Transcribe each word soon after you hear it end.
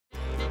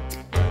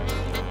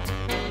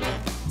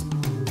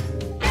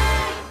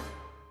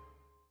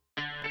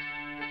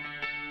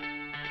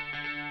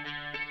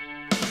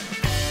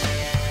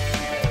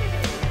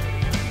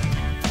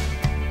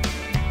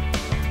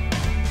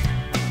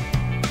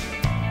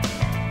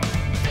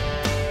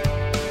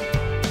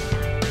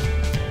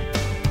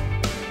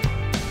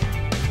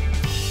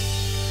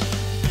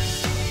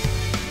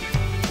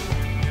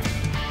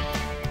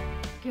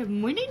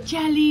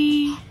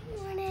Jelly.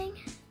 Morning.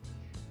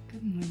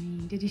 Good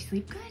morning. Did you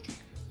sleep good?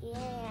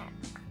 Yeah,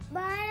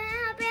 but I don't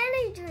have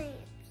any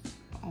dreams.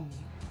 Oh.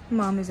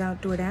 Mom is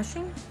outdoor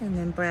dashing, and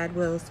then Brad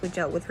will switch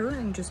out with her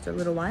in just a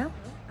little while.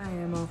 I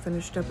am all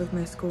finished up with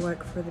my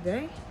schoolwork for the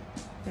day,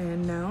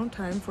 and now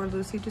time for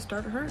Lucy to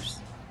start hers.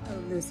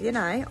 Lucy and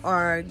I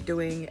are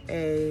doing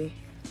a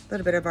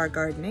little bit of our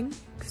gardening,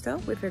 so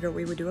we figured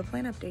we would do a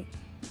plant update.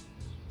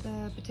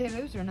 The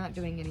potatoes are not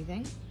doing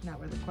anything. Not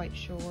really quite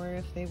sure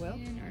if they will.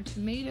 And our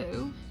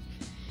tomato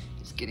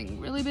is getting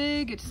really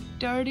big. It's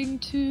starting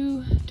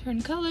to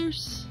turn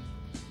colors.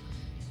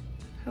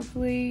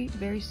 Hopefully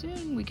very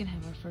soon we can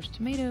have our first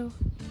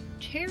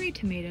cherry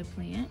tomato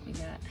plant. We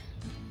got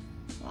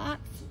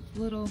lots of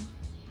little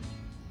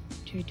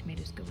cherry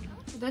tomatoes going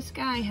on. This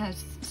guy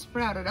has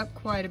sprouted up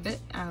quite a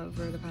bit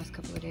over the past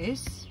couple of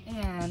days.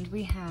 And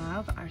we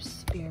have our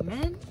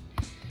spearmint.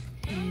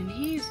 And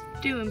he's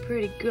doing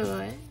pretty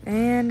good.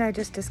 And I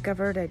just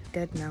discovered a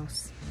dead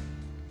mouse.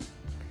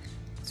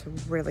 It's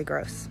really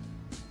gross.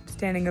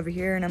 Standing over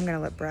here, and I'm gonna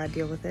let Brad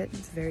deal with it.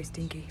 It's very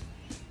stinky.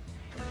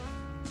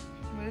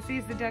 Lucy,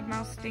 is the dead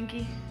mouse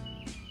stinky?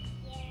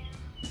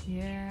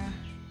 Yeah.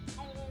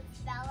 I didn't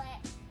smell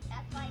it.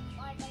 That's why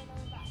I know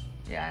that.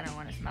 Yeah, I don't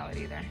want to smell it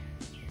either.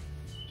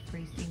 It's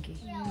pretty stinky.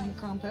 And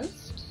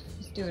compost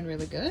is doing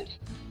really good.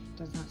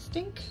 Does not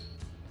stink.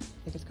 I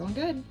think it's going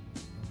good.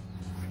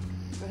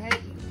 Go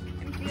ahead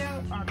and empty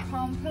out our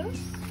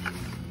compost.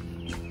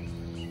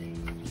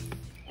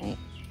 Right,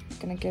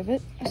 gonna give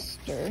it a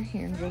stir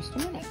here in just a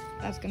minute.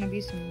 That's gonna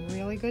be some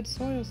really good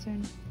soil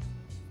soon.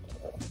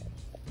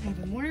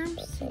 Having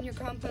worms in your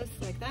compost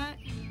like that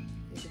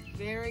is a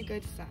very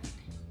good sign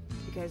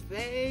because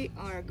they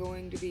are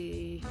going to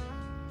be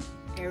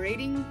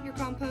aerating your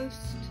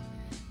compost.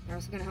 They're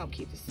also gonna help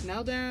keep the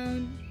smell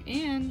down,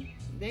 and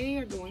they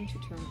are going to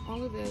turn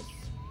all of this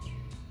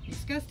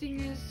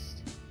disgustingness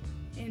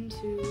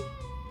into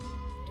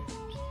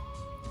dirt.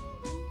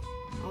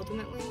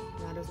 Ultimately,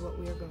 that is what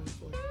we are going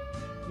for.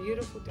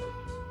 Beautiful dirt.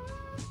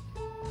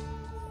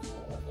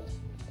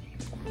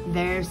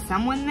 There's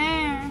someone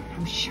there.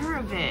 I'm sure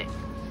of it.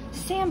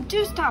 Sam,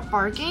 do stop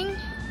barking.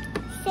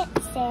 Sit,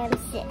 Sam,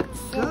 sit.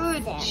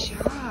 Good Sam.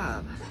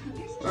 job.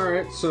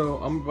 Alright, so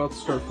I'm about to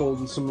start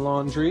folding some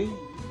laundry.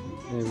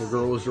 And the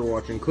girls are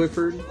watching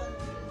Clifford.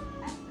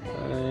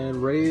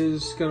 And Ray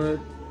is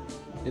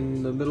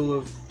in the middle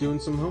of doing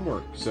some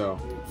homework, so.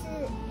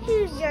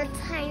 Here's your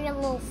tiny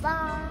little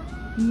star.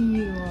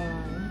 You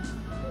are.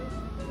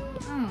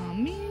 Oh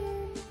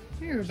man.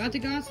 We were about to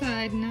go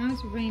outside and now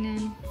it's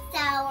raining.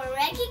 So we're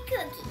making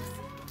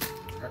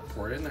cookies. Alright,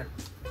 pour it in there.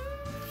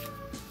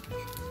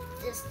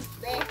 Just let's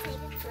take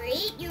it for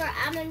eat your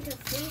oven to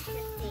freeze the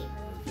table.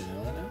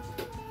 Vanilla now?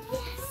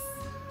 Yes.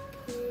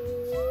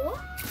 Pour.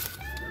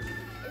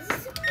 Is it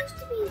supposed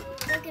to be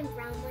looking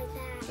brown like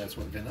that? That's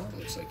what vanilla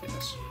looks like,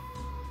 yes.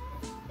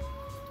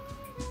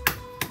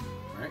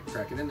 Alright,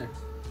 crack it in there.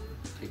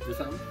 Take your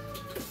thumb.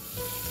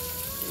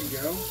 There you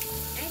go.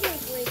 I did a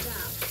great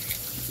job.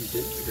 You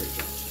did a great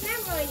job.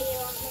 I'm going to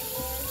use my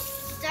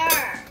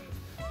stir.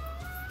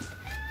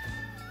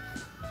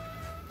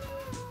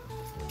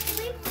 Can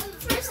we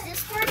press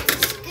this part to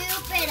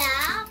scoop it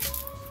up?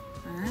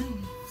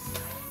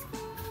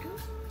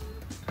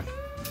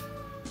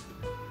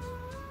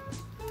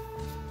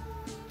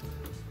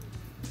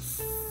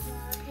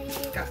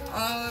 Got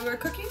all of our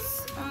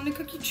cookies on the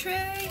cookie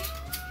tray.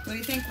 What do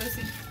you think,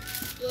 Lucy?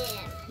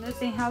 Yeah.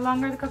 Lucy, how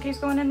long are the cookies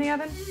going in the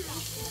oven?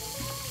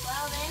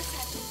 Well, there's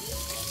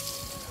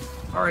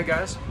Alright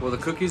guys, well the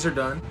cookies are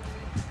done.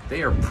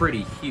 They are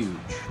pretty huge,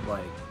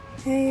 like.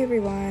 Hey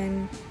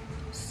everyone.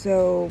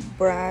 So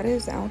Brad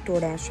is outdoor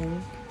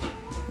dashing.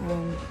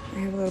 I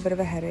have a little bit of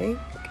a headache,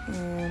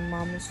 and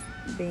Mom is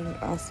being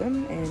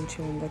awesome and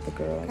chilling with the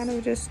girls. Kind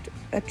of just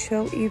a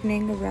chill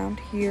evening around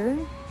here.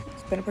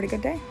 It's been a pretty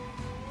good day.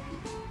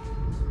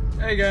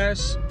 Hey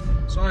guys,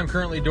 so I'm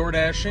currently door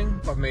dashing.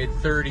 I've made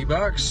 30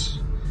 bucks.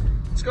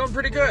 It's going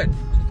pretty good.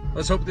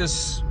 Let's hope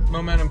this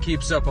momentum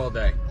keeps up all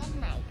day. good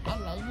night. I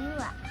love you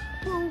up.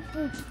 Boop,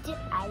 boop, dip.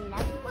 I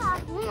love you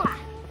up. Mwah.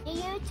 See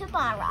you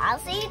tomorrow. I'll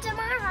see you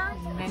tomorrow.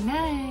 Night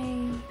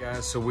night.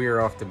 Guys, so we are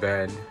off to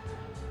bed.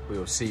 We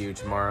will see you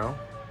tomorrow.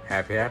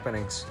 Happy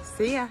happenings.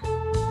 See ya.